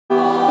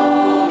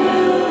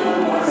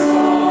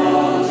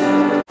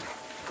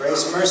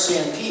mercy,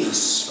 and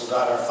peace from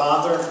God our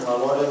Father and from our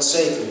Lord and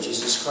Savior,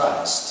 Jesus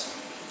Christ.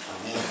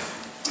 Amen.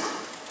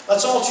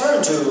 Let's all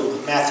turn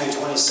to Matthew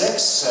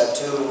 26,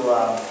 to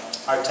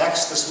our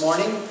text this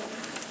morning.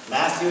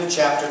 Matthew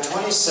chapter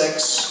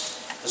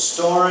 26, the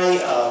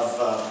story of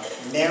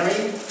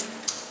Mary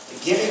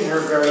giving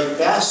her very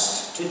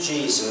best to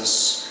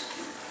Jesus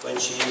when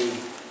she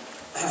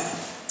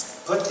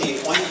put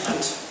the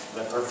ointment,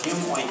 the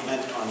perfume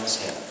ointment, on his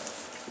head.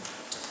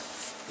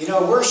 You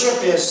know,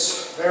 worship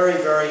is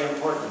very, very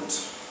important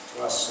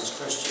to us as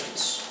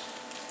Christians.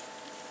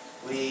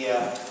 We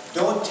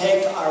don't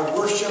take our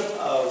worship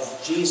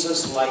of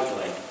Jesus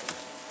lightly.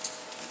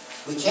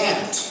 We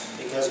can't,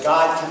 because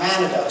God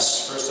commanded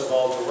us, first of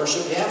all, to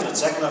worship him, and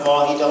second of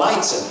all, he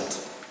delights in it.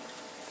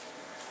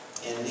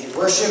 In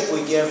worship,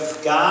 we give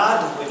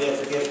God, we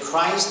give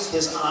Christ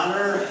his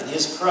honor and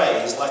his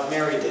praise, like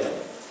Mary did.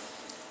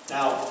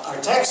 Now, our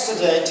text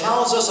today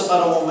tells us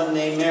about a woman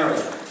named Mary,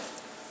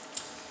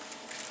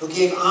 who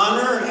gave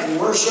honor and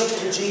worship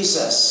to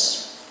Jesus.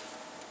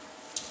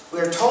 We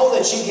are told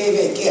that she gave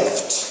a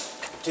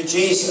gift to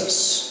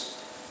Jesus,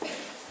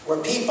 where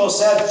people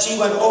said she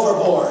went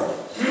overboard.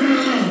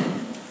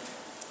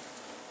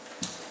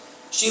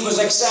 She was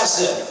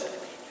excessive.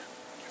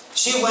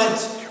 She went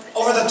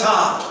over the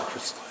top.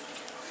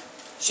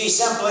 She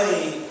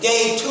simply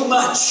gave too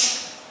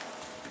much.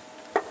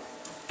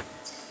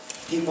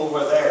 People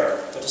were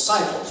there. The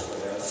disciples were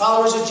there. The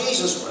followers of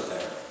Jesus were there.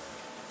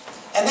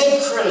 And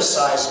they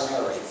criticized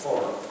Mary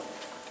for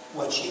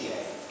what she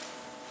gave.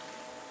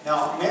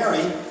 Now,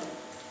 Mary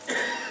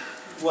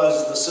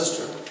was the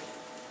sister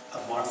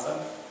of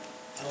Martha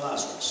and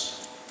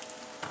Lazarus.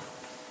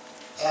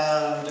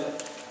 And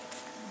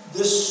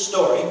this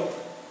story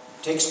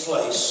takes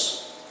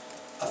place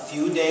a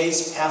few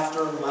days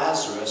after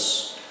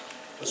Lazarus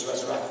was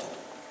resurrected.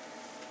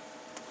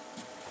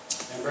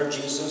 Remember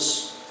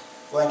Jesus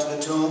going to the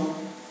tomb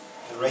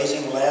and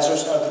raising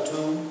Lazarus out of the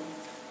tomb?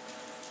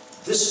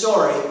 This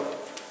story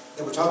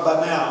that we're talking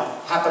about now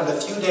happened a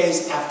few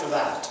days after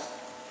that.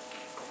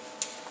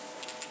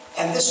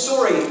 And this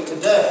story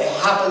today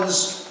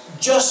happens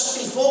just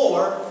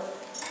before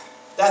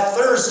that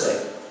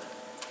Thursday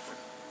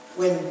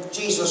when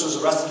Jesus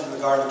was arrested in the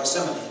Garden of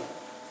Gethsemane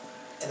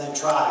and then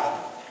tried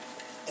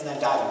and then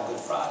died on Good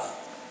Friday.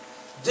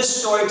 This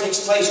story takes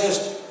place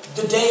just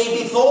the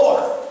day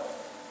before.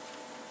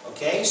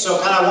 Okay, so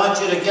I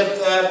want you to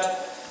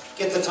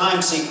get the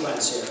time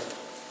sequence here.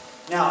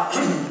 Now,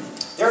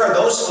 there are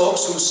those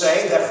folks who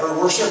say that her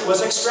worship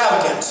was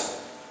extravagant.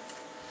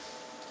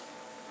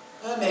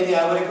 Well, maybe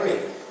I would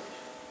agree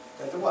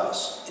that it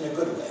was, in a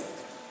good way.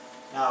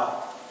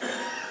 Now,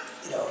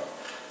 you know,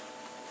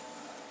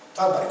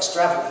 talk about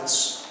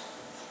extravagance,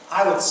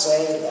 I would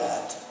say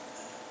that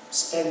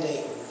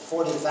spending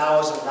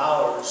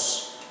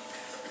 $40,000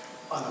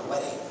 on a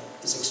wedding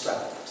is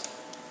extravagant.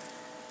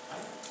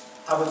 Right?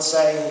 I would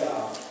say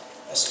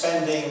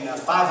spending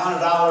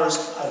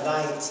 $500 a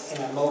night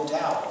in a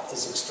motel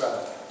is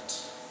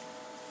extravagant.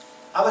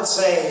 I would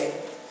say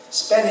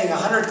spending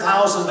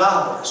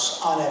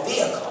 $100,000 on a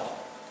vehicle,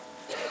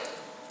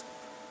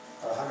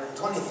 or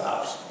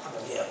 $120,000 on a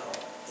vehicle,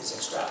 is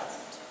extravagant.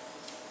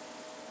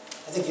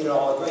 I think you'd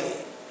all agree.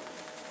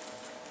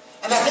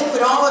 And I think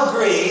we'd all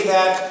agree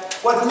that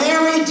what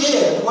Mary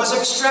did was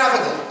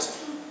extravagant.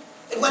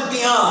 It went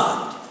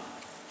beyond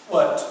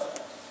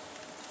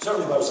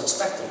certainly what was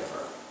expected of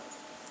her.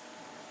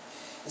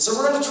 And so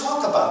we're going to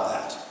talk about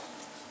that.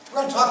 We're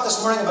going to talk this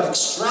morning about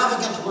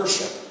extravagant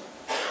worship.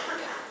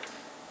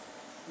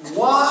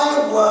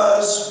 Why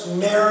was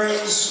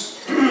Mary's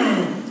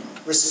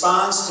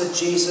response to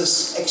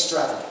Jesus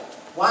extravagant?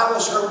 Why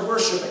was her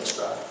worship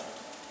extravagant?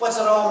 What's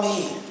it all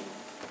mean?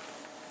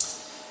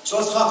 So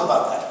let's talk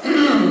about that.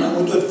 And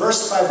we'll do it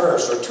verse by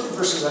verse, or two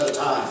verses at a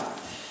time.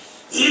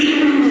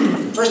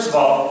 First of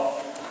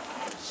all,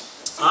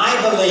 I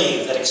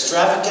believe that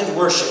extravagant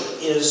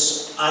worship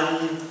is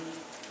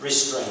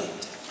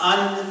unrestrained.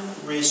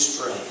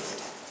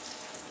 Unrestrained.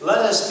 Let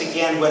us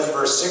begin with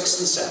verse 6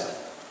 and 7.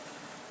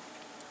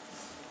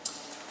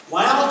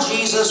 While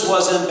Jesus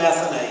was in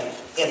Bethany,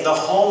 in the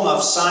home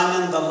of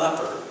Simon the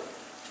leper,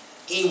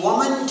 a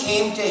woman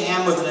came to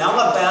him with an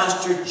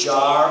alabaster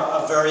jar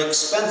of very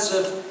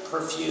expensive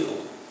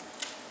perfume,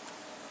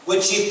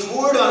 which she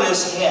poured on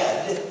his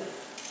head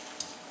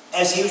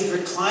as he was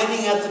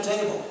reclining at the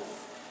table.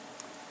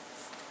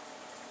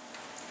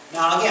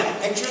 Now again,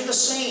 picture the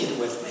scene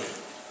with me.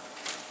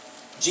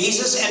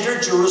 Jesus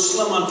entered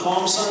Jerusalem on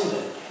Palm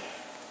Sunday.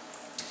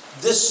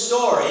 This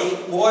story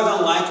more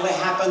than likely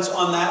happens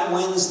on that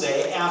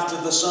Wednesday after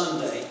the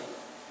Sunday.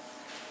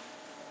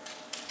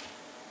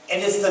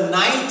 And it's the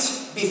night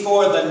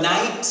before the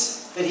night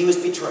that he was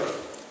betrayed.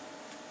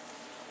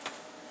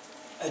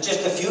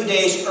 Just a few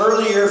days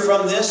earlier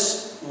from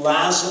this,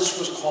 Lazarus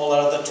was called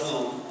out of the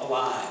tomb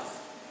alive.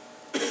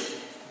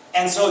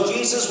 And so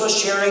Jesus was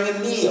sharing a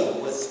meal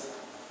with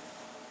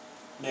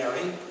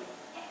Mary,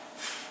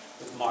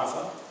 with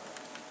Martha,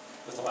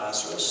 with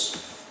Lazarus.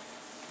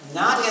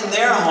 Not in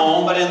their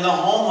home, but in the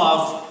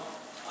home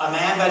a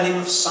man by the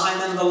name of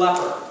Simon the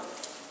leper.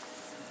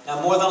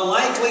 Now, more than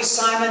likely,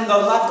 Simon the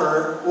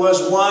leper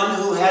was one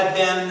who had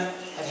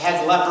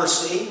had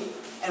leprosy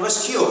and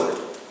was cured,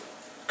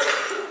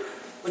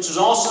 which was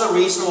also the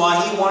reason why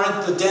he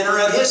wanted the dinner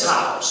at his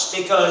house,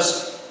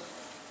 because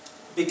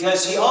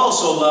he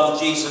also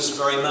loved Jesus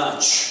very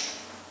much.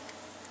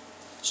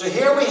 So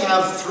here we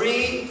have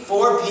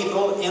 4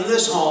 people in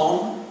this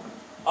home,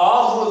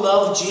 all who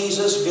loved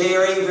Jesus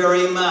very,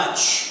 very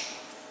much.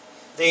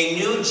 They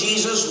knew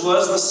Jesus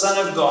was the Son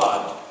of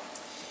God.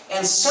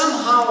 And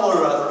somehow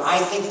or other, I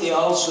think they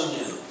also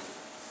knew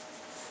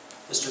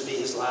this would be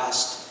his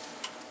last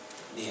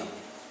meal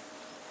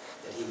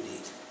that he would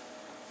eat.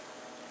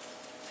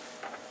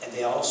 And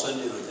they also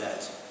knew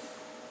that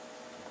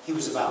he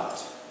was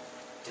about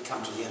to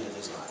come to the end of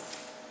his life.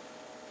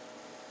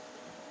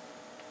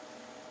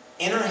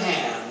 In her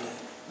hand,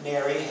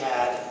 Mary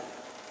had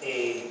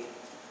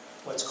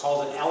what's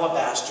called an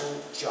alabaster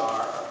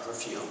jar of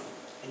perfume.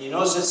 And you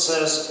notice it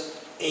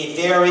says a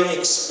very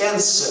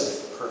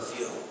expensive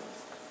perfume.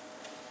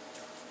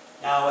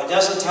 Now, it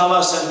doesn't tell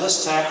us in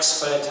this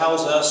text, but it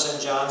tells us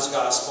in John's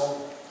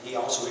Gospel, he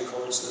also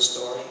records the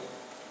story,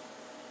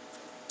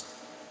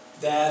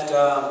 that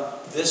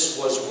this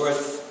was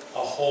worth a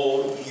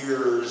whole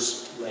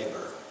year's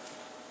labor.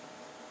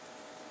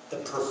 The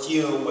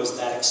perfume was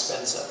that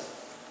expensive.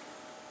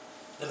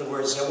 In other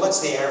words, what's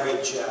the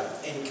average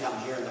income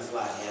here in the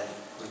Flathead,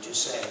 would you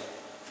say,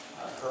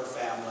 per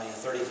family?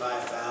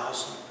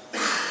 35,000?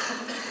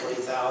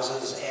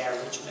 40,000 is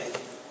average, maybe,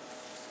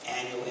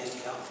 annual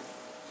income.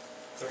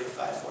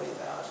 35,000,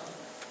 40,000.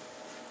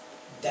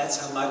 That's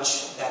how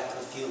much that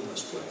perfume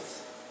was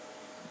worth.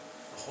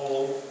 A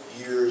whole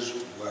year's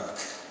work.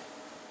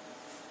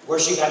 Where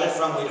she got it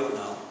from, we don't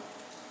know.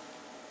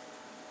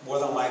 More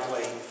than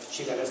likely,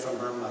 she got it from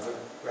her mother,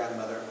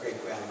 grandmother,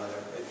 great-grandmother.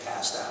 It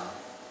passed down.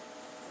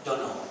 Don't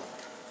know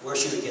where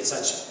she would get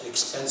such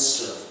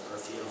expensive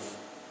perfume.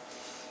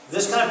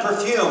 This kind of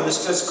perfume,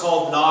 this is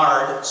called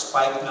nard,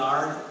 spiked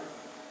nard,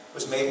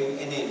 was made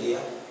in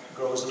India,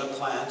 grows in a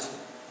plant,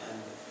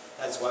 and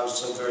that's why it was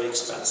so very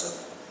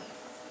expensive.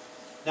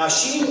 Now,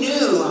 she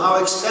knew how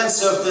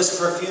expensive this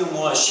perfume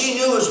was. She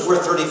knew it was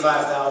worth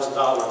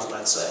 $35,000,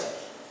 let's say.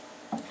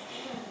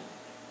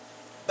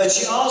 But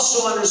she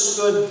also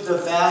understood the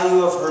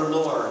value of her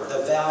Lord,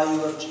 the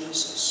value of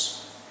Jesus.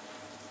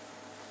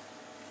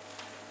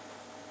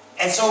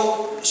 And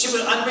so she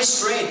was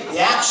unrestrained. The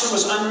action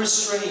was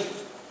unrestrained.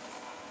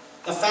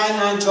 The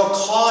financial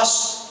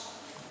cost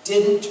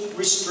didn't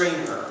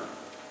restrain her.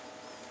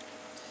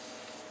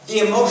 The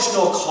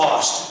emotional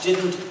cost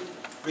didn't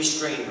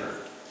restrain her.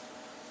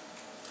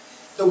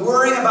 The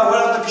worrying about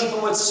what other people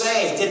would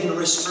say didn't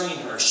restrain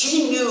her.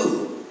 She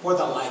knew, more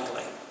than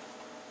likely,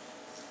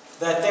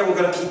 that there were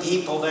going to be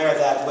people there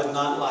that would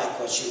not like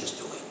what she was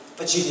doing.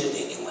 But she did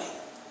it anyway.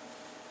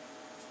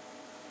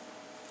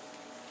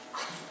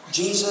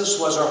 Jesus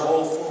was her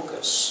whole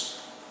focus.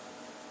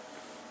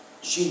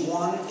 She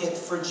wanted it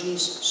for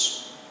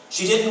Jesus.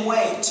 She didn't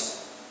wait.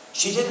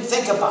 She didn't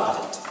think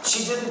about it.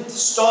 She didn't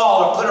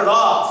stall or put it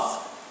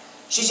off.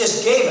 She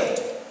just gave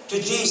it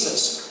to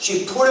Jesus.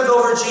 She put it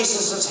over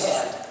Jesus'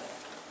 head.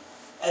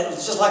 And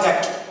it's just like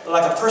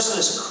a person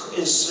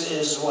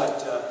is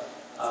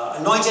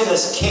anointed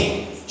as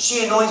king.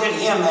 She anointed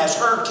him as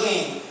her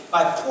king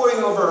by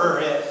pouring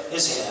over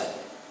his head.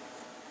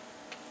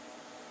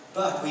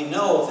 But we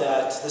know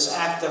that this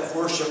act of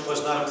worship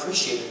was not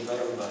appreciated by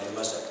everybody,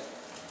 was it?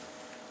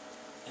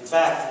 In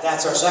fact,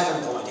 that's our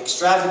second point.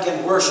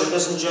 Extravagant worship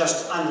isn't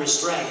just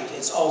unrestrained,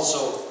 it's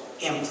also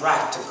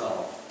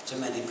impractical to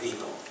many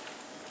people.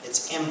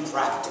 It's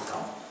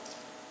impractical.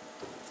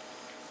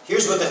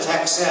 Here's what the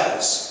text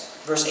says,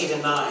 verse 8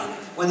 and 9.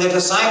 When the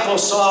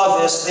disciples saw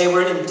this, they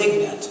were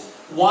indignant.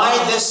 Why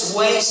this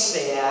waste,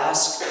 they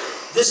asked?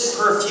 This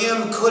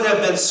perfume could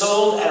have been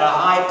sold at a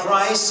high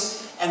price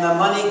and the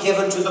money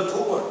given to the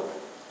poor.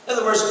 In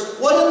other words,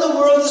 what in the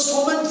world is this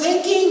woman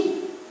thinking?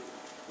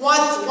 Why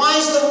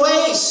is the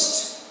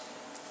waste?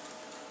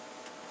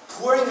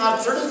 Pouring out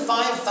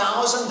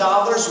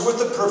 $35,000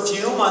 worth of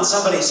perfume on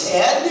somebody's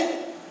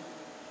head?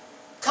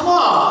 Come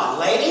on,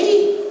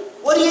 lady.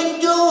 What are you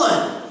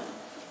doing?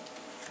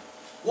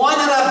 Why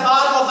not a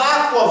bottle of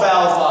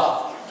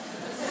Aquavelva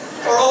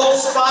or Old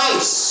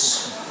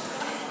Spice?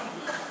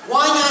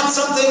 Why not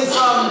something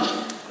from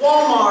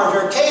Walmart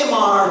or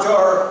Kmart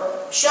or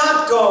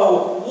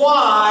Shopko?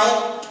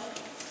 Why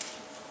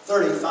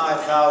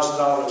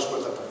 $35,000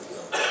 worth of perfume?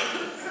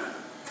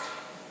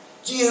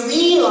 Do you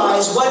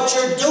realize what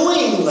you're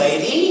doing,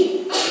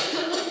 lady?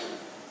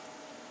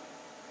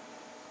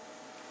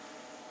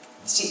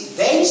 See,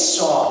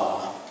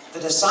 the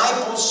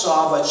disciples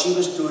saw what she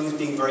was doing as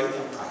being very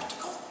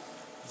impractical.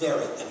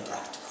 Very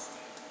impractical.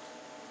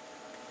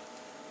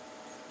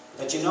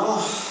 But you know,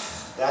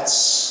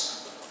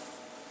 that's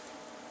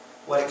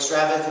what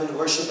extravagant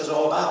worship is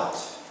all about.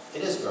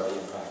 It is very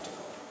impractical.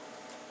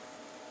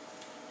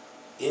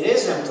 It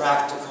is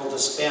impractical to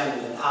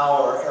spend an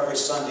hour every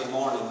Sunday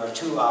morning, or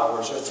 2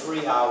 hours, or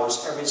 3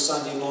 hours every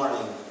Sunday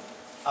morning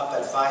up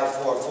at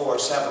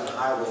 5447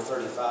 Highway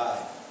 35.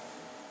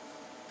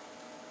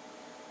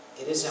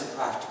 It is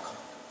impractical,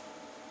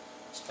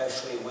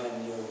 especially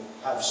when you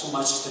have so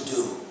much to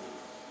do,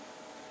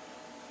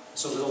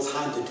 so little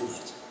time to do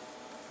it.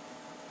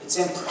 It's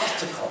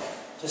impractical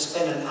to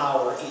spend an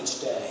hour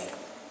each day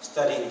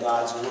studying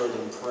God's Word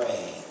and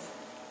praying.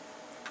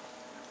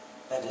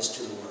 That is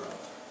to the world.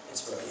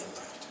 It's very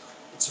impractical.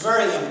 It's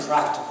very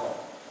impractical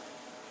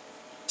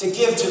to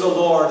give to the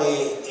Lord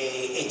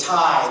a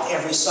tithe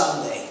every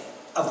Sunday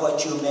of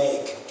what you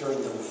make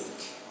during the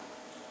week,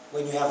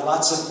 when you have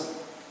lots of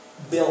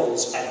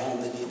bills at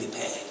home that need to be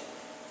paid.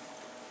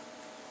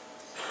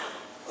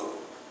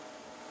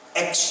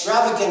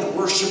 Extravagant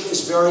worship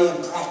is very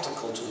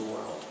impractical to the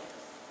world.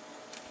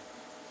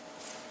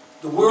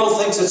 The world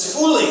thinks it's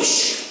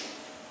foolish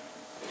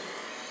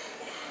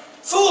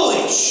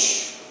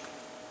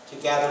to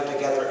gather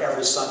together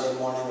every Sunday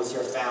morning with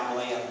your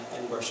family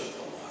and worship the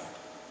Lord.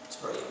 It's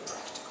very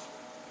impractical.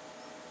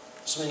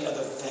 There's many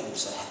other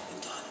things that have been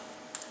done.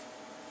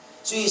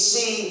 So you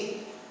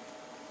see,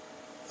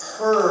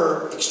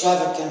 her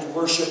extravagant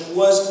worship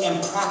was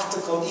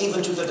impractical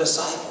even to the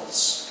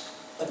disciples,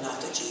 but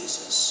not to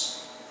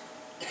Jesus.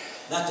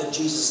 Not to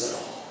Jesus at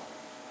all.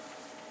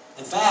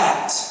 In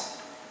fact,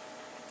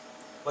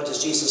 what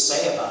does Jesus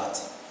say about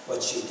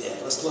what she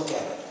did? Let's look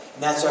at it.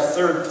 And that's our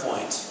third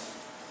point.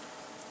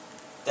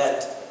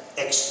 That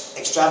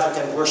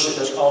extravagant worship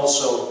is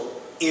also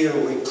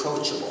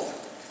irreproachable.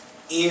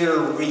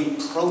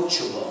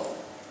 Irreproachable.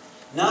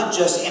 Not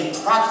just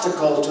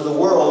impractical to the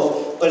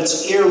world, but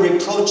it's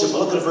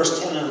irreproachable. Look at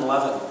verse 10 and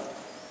 11.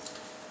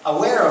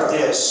 Aware of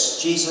this,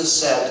 Jesus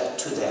said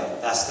to them,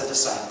 that's the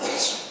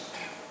disciples,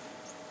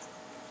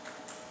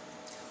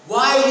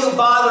 "Why are you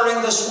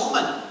bothering this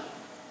woman?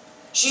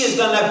 She has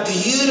done a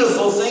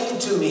beautiful thing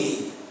to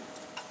me.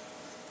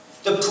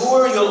 The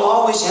poor you'll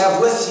always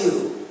have with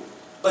you,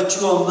 but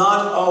you will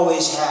not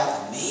always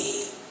have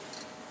me."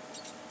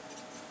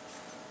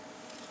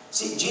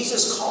 See,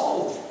 Jesus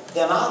called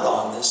them out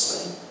on this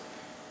thing.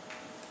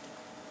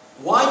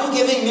 Why are you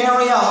giving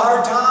Mary a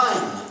hard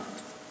time?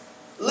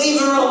 Leave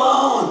her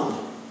alone.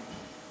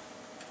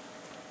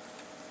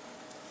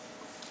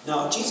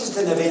 Now, Jesus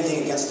didn't have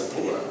anything against the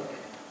poor.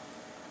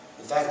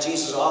 In fact,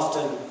 Jesus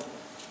often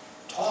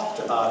talked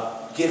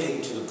about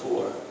giving to the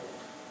poor.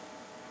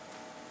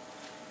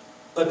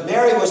 But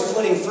Mary was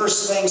putting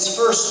first things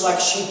first like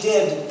she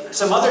did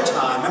some other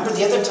time. Remember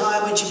the other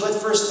time when she put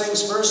first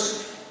things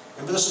first?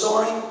 Remember the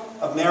story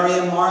of Mary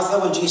and Martha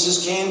when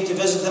Jesus came to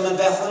visit them in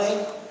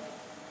Bethany?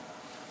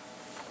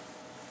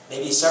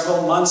 Maybe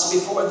several months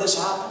before this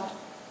happened.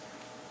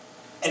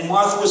 And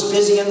Martha was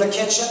busy in the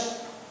kitchen.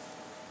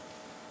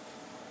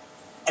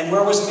 And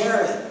where was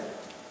Mary?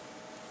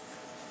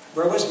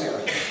 Where was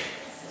Mary?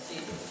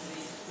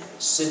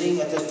 Sitting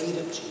at the feet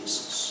of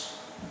Jesus.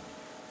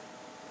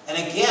 And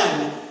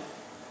again,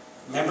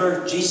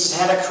 remember, Jesus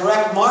had to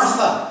correct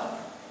Martha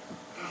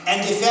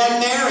and defend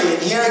Mary.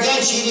 And here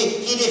again,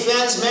 he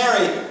defends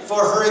Mary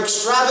for her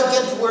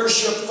extravagant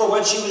worship, for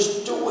what she was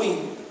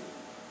doing.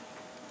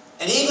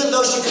 And even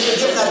though she could have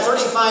given that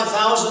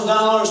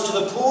 $35,000 to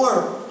the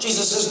poor,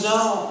 Jesus says,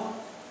 no.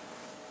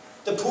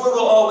 The poor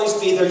will always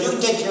be there. You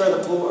take care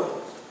of the poor.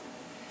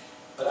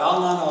 But I'll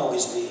not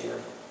always be here.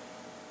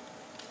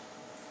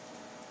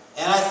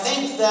 And I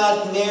think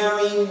that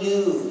Mary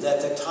knew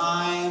that the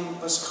time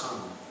was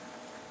come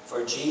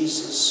for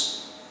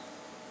Jesus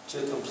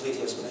to complete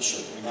his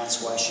mission. And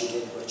that's why she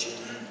did what she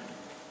did.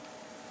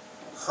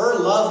 Her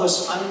love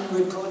was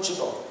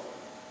unreproachable.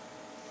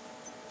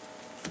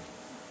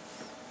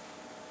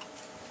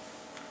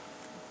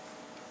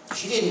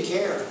 She didn't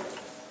care.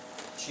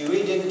 She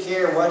really didn't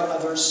care what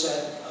others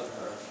said of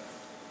her.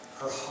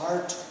 Her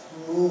heart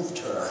moved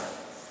her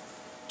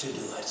to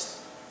do it.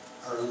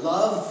 Her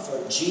love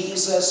for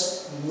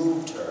Jesus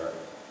moved her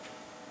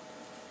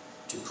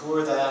to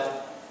pour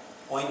that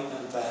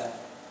ointment, that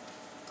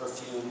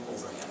perfume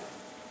over him.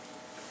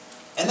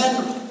 And then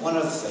one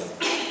other thing.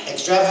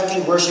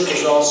 Extravagant worship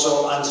is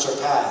also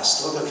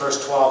unsurpassed. Look at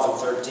verse 12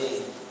 and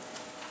 13.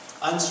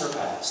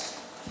 Unsurpassed.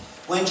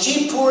 When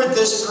she poured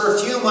this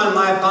perfume on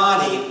my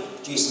body,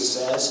 Jesus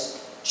says,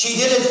 she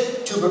did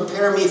it to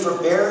prepare me for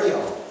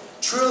burial.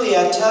 Truly,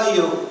 I tell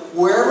you,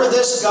 wherever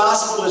this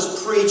gospel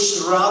is preached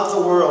throughout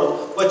the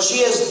world, what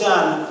she has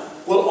done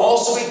will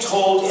also be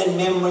told in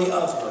memory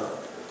of her.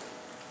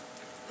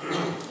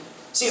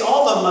 See,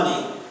 all the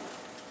money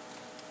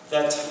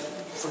that,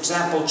 for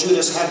example,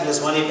 Judas had in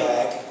his money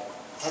bag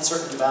had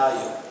certain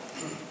value.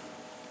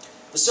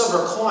 The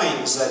silver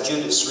coins that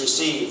Judas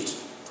received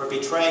for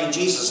betraying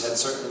Jesus had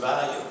certain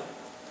value.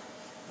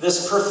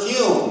 This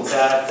perfume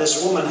that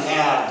this woman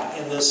had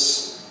in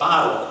this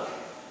bottle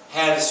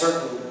had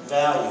certain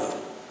value.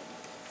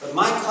 But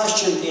my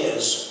question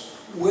is,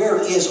 where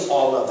is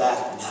all of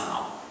that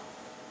now?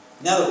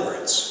 In other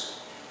words,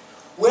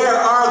 where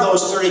are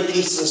those 30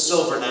 pieces of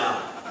silver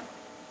now?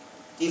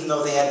 Even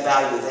though they had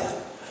value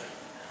then.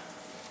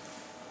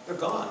 They're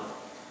gone.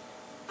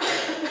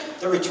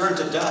 They're returned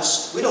to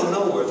dust. We don't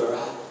know where they're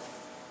at.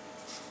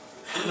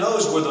 Who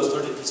knows where those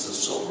 30 pieces of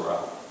silver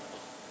are?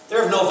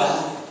 They're of no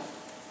value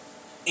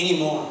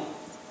anymore.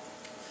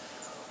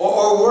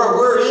 Or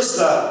where is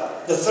the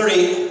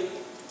 30,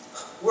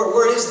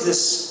 where is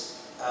this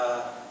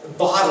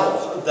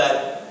bottle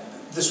that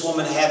this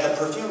woman had the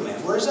perfume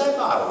in? Where's that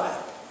bottle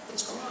at?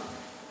 It's gone.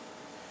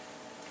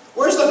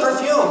 Where's the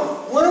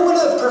perfume? Where would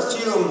the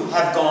perfume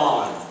have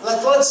gone?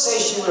 Let's say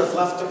she would have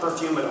left the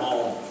perfume at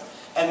home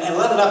and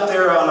let it up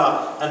there on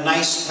a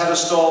nice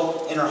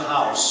pedestal in her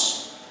house.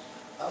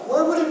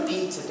 Where would it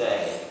be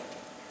today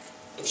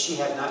if she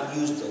had not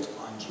used it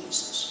on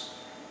Jesus?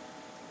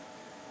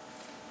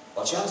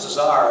 Well, chances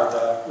are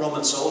the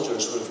Roman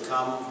soldiers would have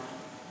come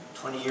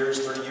 20 years,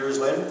 30 years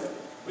later,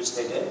 which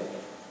they did,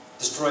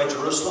 destroyed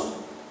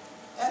Jerusalem,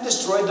 and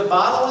destroyed the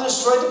bottle and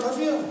destroyed the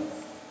perfume.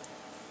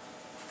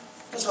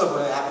 That's what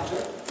would have happened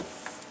to it.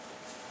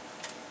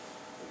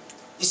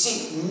 You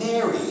see,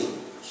 Mary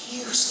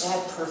used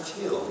that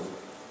perfume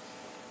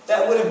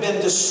that would have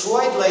been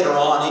destroyed later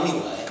on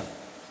anyway,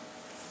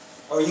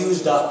 or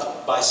used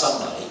up by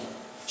somebody.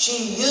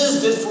 She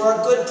used it for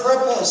a good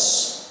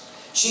purpose.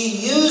 She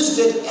used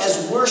it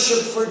as worship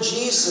for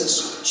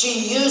Jesus.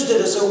 She used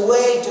it as a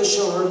way to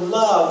show her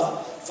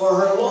love for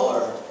her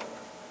Lord.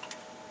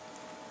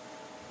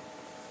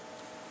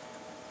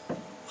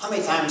 How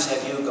many times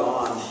have you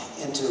gone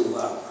into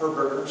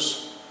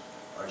Herberger's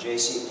or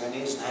J.C.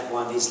 Penney's and had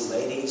one of these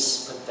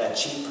ladies put that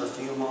cheap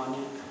perfume on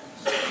you?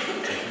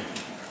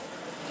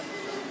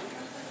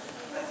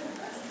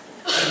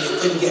 And you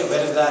couldn't get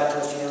rid of that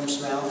perfume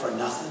smell for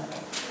nothing?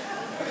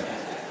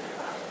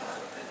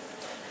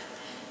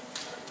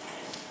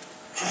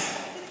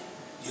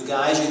 You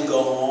guys, you'd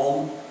go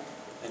home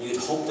and you'd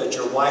hope that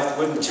your wife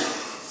wouldn't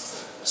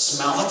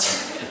smell it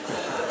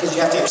because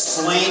you have to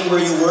explain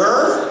where you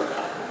were.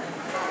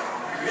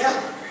 Yeah,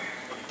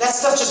 that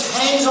stuff just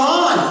hangs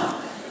on.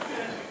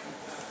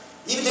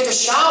 You even take a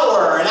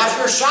shower, and after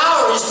your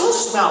shower, you still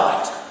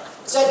smell it.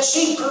 It's that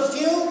cheap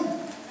perfume.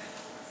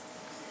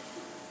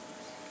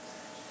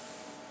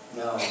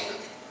 No,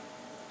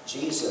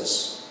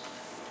 Jesus,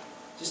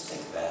 just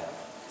think of that.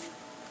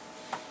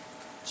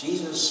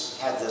 Jesus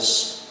had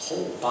this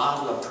whole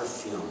bottle of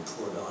perfume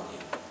poured on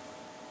him.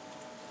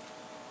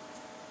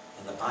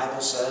 And the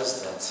Bible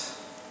says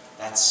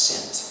that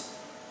scent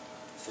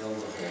filled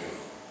the whole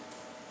room.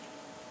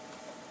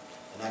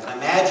 And I can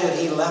imagine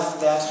he left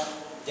that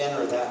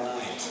dinner that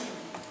night.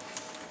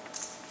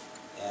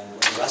 And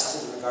when he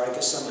rested in the Garden of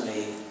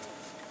Gethsemane,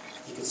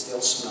 he could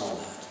still smell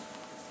that.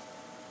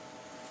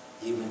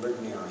 He remembered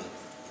Mary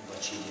and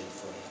what she did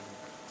for him.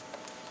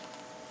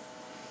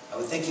 I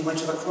would think he went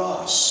to the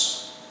cross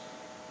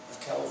of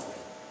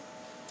Calvary.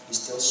 He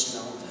still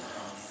smelled that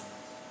on him.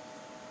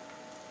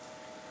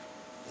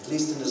 At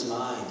least in his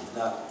mind, if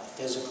not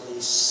physically,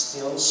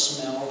 still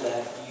smelled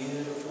that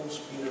beautiful,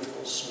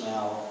 beautiful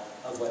smell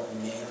of what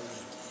Mary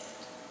did.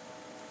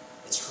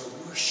 It's her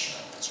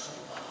worship, it's her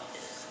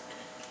love.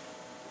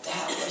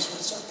 That was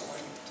what's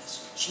important.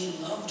 She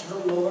loved her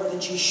Lord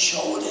and she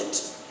showed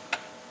it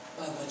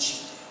by what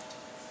she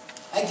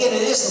did. Again,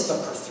 it isn't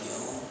the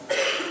perfume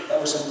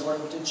that was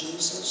important to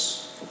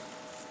Jesus,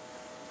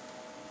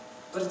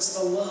 but it's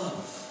the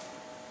love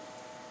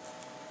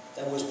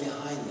that was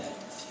behind that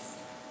perfume.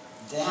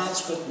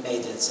 That's what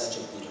made it such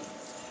a beautiful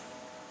thing.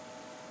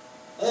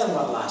 And then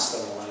one last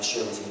thing I want to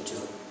share with you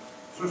too.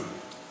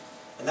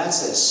 And that's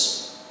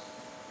this.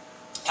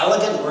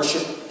 Elegant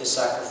worship is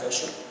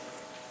sacrificial.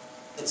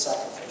 It's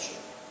sacrificial.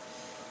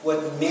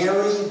 What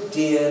Mary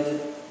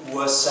did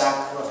was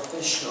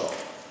sacrificial.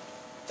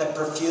 The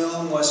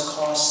perfume was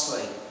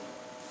costly.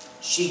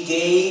 She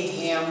gave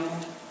him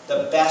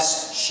the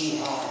best she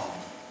had.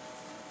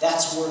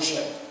 That's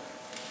worship.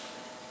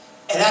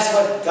 And that's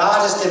what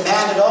God has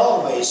demanded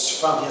always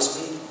from his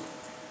people.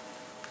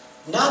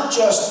 Not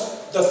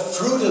just the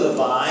fruit of the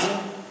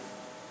vine,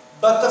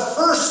 but the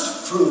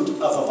first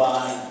fruit of a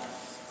vine.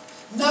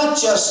 Not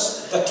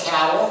just the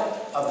cattle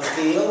of the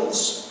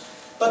fields,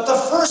 but the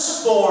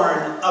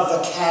firstborn of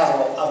the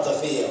cattle of the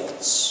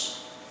fields.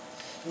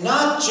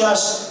 Not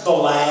just the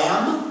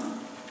lamb,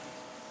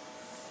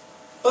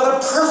 but a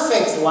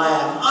perfect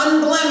lamb,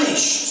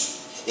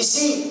 unblemished. You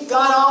see,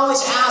 God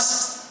always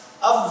asks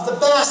of the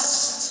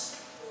best,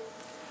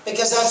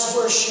 because that's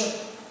worship,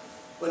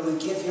 when we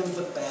give him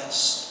the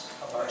best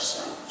of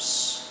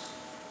ourselves.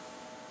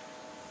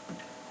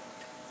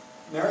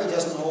 Mary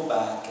doesn't hold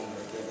back in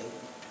her giving.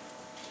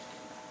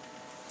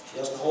 She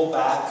doesn't hold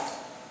back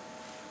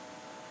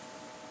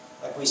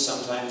like we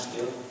sometimes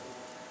do.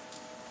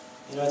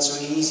 You know, it's so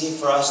easy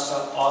for us to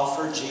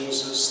offer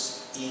Jesus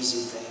easy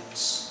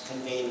things,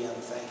 convenient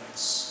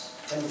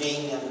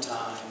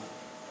time,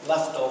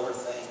 leftover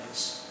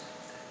things.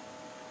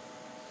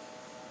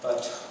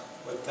 But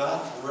what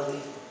God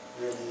really,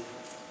 really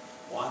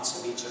wants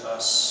of each of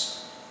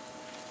us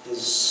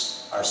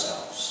is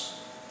ourselves.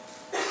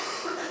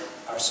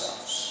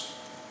 Ourselves.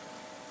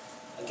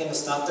 Again,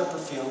 it's not the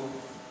perfume.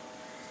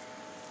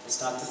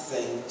 It's not the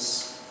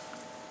things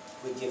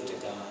we give to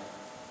God.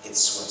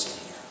 It's what's in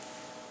here.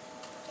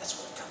 That's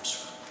what it comes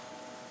from.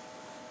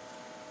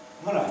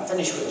 I'm going to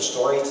finish with a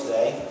story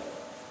today,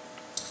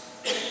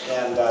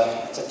 and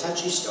it's a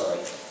touchy story,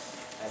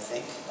 I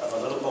think, of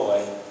a little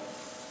boy.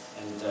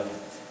 And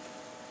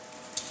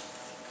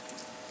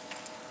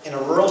in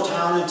a rural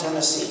town in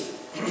Tennessee,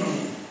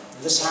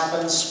 this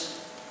happens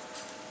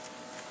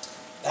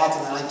back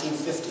in the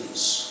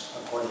 1950s,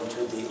 according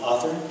to the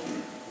author,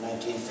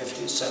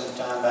 1950s,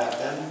 sometime back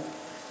then.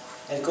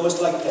 And it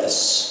goes like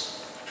this.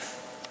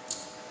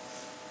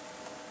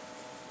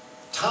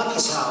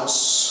 Tommy's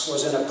house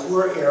was in a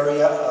poor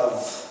area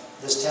of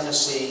this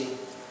Tennessee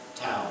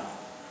town.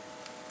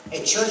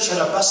 A church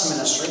had a bus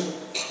ministry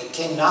that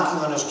came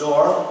knocking on his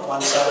door one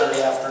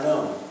Saturday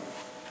afternoon.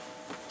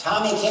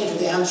 Tommy came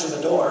to answer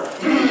the door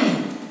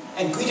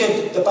and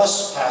greeted the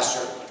bus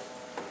pastor.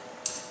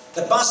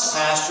 The bus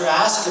pastor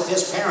asked if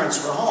his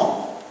parents were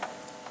home,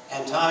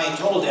 and Tommy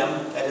told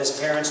him that his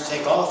parents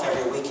take off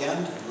every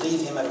weekend and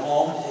leave him at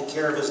home to take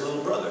care of his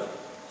little brother.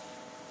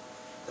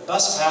 The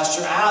bus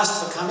pastor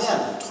asked to come in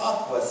and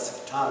talk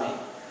with Tommy.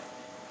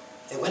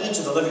 They went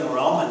into the living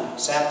room and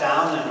sat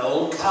down on an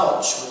old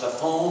couch with the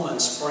foam and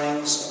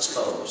springs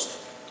exposed.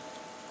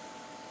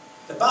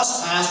 The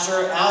bus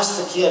pastor asked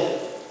the kid,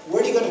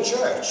 "Where do you go to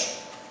church?"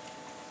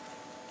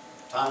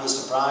 Tommy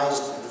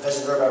surprised the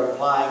visitor by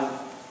replying,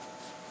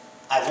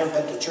 "I've never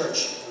been to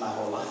church in my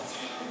whole life."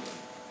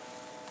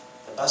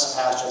 The bus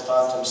pastor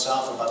thought to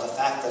himself about the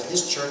fact that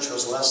his church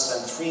was less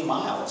than 3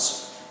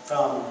 miles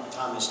from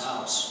Tommy's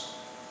house.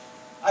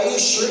 "Are you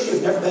sure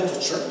you've never been to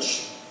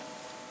church?"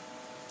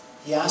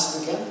 he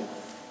asked again.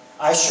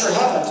 "I sure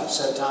haven't,"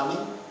 said Tommy.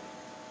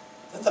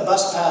 Then the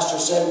bus pastor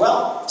said,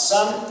 "Well,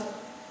 son,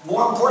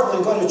 more important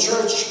than going to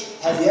church,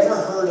 have you ever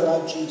heard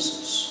about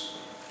Jesus?"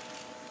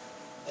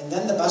 And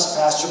then the bus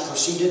pastor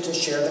proceeded to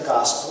share the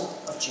gospel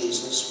of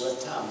Jesus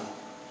with Tommy.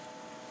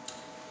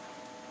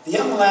 The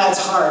young lad's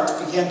heart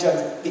began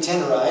to be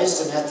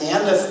tenderized, and at the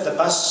end of the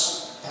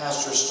bus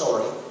pastor's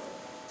story,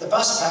 the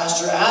bus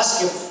pastor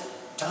asked if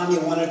Tommy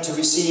wanted to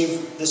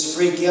receive this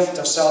free gift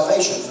of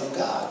salvation from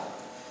God.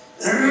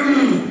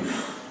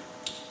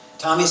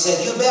 Tommy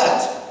said, "You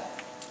bet."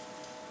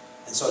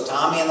 And so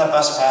Tommy and the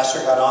bus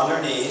pastor got on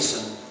their knees,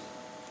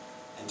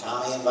 and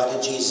Tommy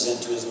invited Jesus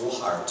into his little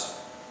heart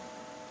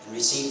and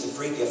received the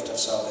free gift of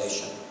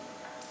salvation.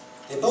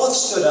 They both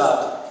stood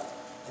up,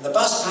 and the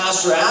bus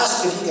pastor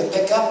asked if he could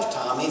pick up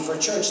Tommy for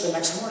church the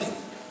next morning.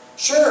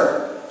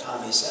 "Sure,"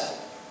 Tommy said.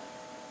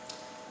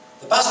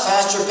 The bus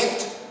pastor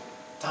picked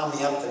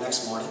Tommy up the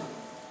next morning.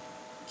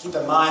 Keep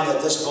in mind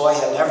that this boy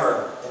had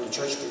never been to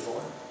church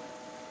before.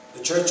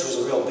 The church was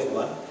a real big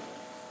one.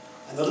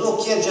 And the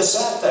little kid just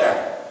sat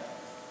there,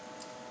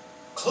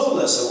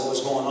 clueless of what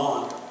was going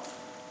on.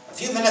 A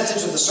few minutes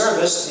into the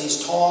service,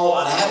 these tall,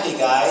 unhappy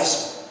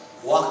guys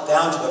walked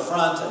down to the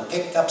front and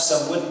picked up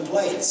some wooden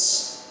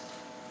plates.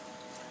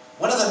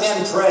 One of the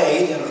men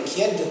prayed, and the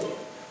kid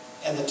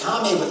and the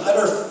Tommy, with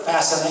utter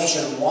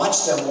fascination,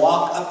 watched them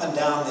walk up and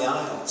down the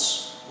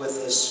aisles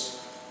with this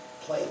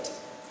plate.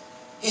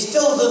 He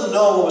still didn't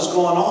know what was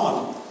going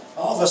on.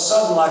 All of a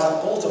sudden, like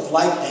a bolt of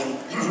lightning,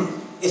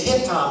 it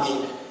hit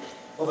Tommy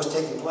what was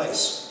taking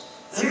place.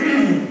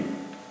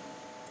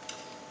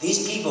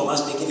 These people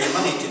must be giving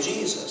money to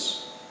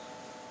Jesus.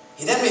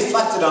 He then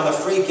reflected on the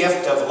free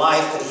gift of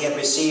life that he had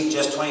received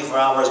just 24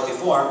 hours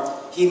before.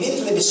 He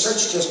immediately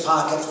searched his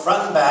pocket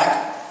front and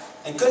back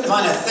and couldn't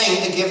find a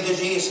thing to give to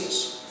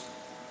Jesus.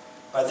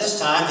 By this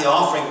time, the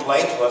offering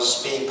plate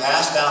was being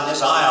passed down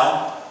his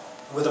aisle.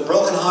 With a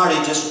broken heart,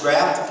 he just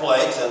grabbed the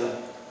plate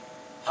and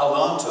held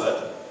on to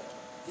it.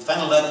 He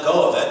finally let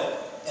go of it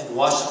and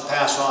watched it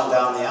pass on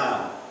down the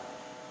aisle.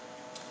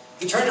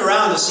 He turned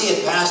around to see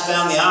it pass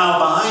down the aisle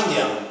behind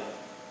him.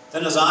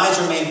 Then his eyes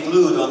remained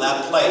glued on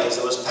that plate as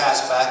it was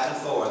passed back and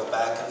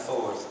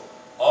forth,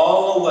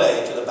 all the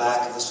way to the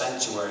back of the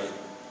sanctuary.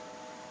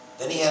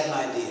 Then he had an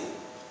idea.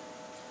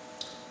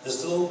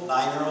 This little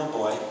 9-year-old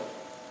boy,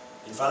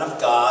 in front of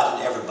God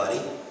and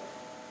everybody,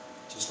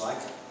 just like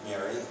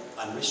Mary,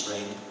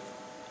 unrestrained,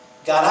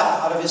 got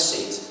up out of his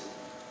seat.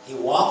 He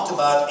walked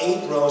about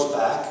 8 rows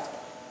back,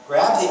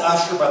 grabbed the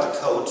usher by the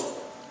coat,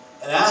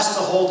 and asked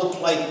to hold the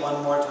plate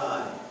one more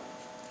time.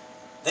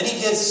 Then he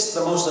did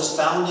the most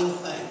astounding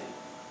thing.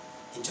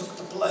 He took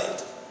the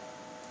plate,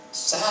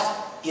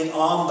 sat it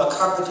on the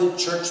carpeted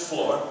church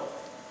floor,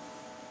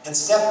 and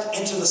stepped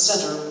into the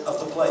center of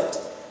the plate.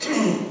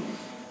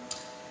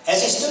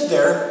 As he stood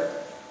there,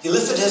 he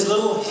lifted his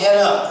little head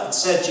up and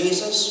said,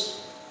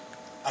 "Jesus,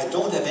 I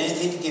don't have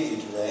anything to give you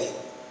today,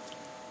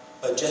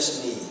 but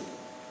just me.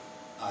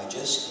 I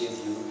just give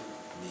you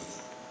me."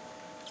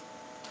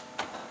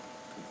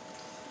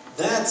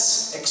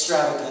 That's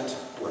extravagant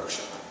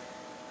worship.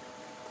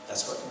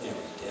 That's what Mary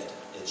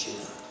did she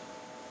not?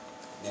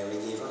 Mary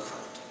gave her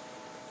heart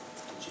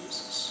to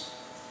Jesus.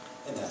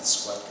 And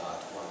that's what God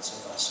wants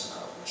of us in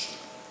our worship.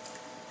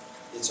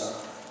 It's our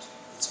heart.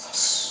 It's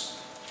us.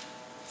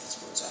 That's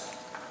where it's at.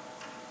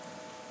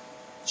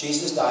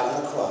 Jesus died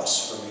on the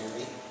cross for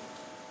Mary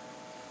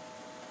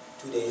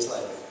 2 days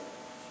later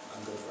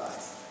on Good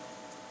Friday.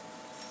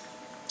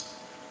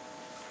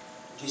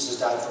 Jesus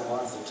died for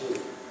Martha too.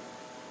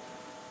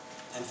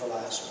 and for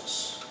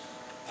Lazarus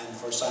and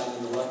for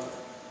Simon the leper.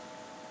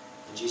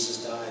 And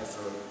Jesus died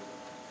for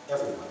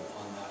everyone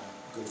on that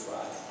Good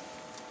Friday,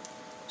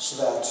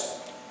 so that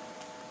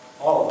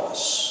all of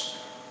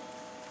us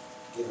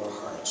give our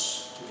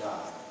hearts to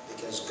God,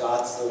 because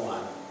God's the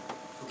one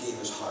who gave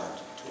his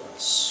heart to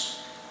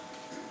us.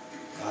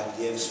 God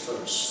gives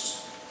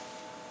first.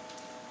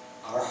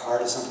 Our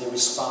heart is something that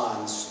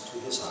responds to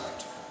his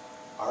heart.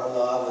 Our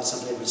love is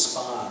something that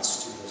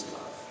responds to his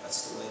love.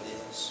 That's the way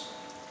it is.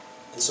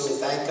 And so we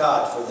thank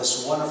God for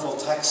this wonderful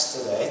text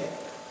today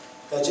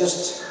that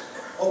just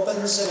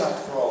opens it up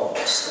for all of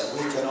us,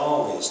 that we can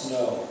always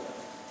know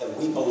that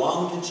we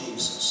belong to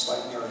Jesus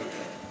like Mary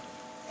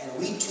did. And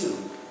we too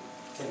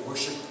can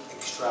worship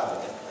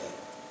extravagantly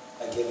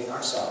by giving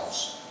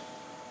ourselves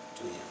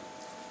to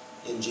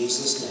him. In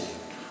Jesus'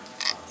 name.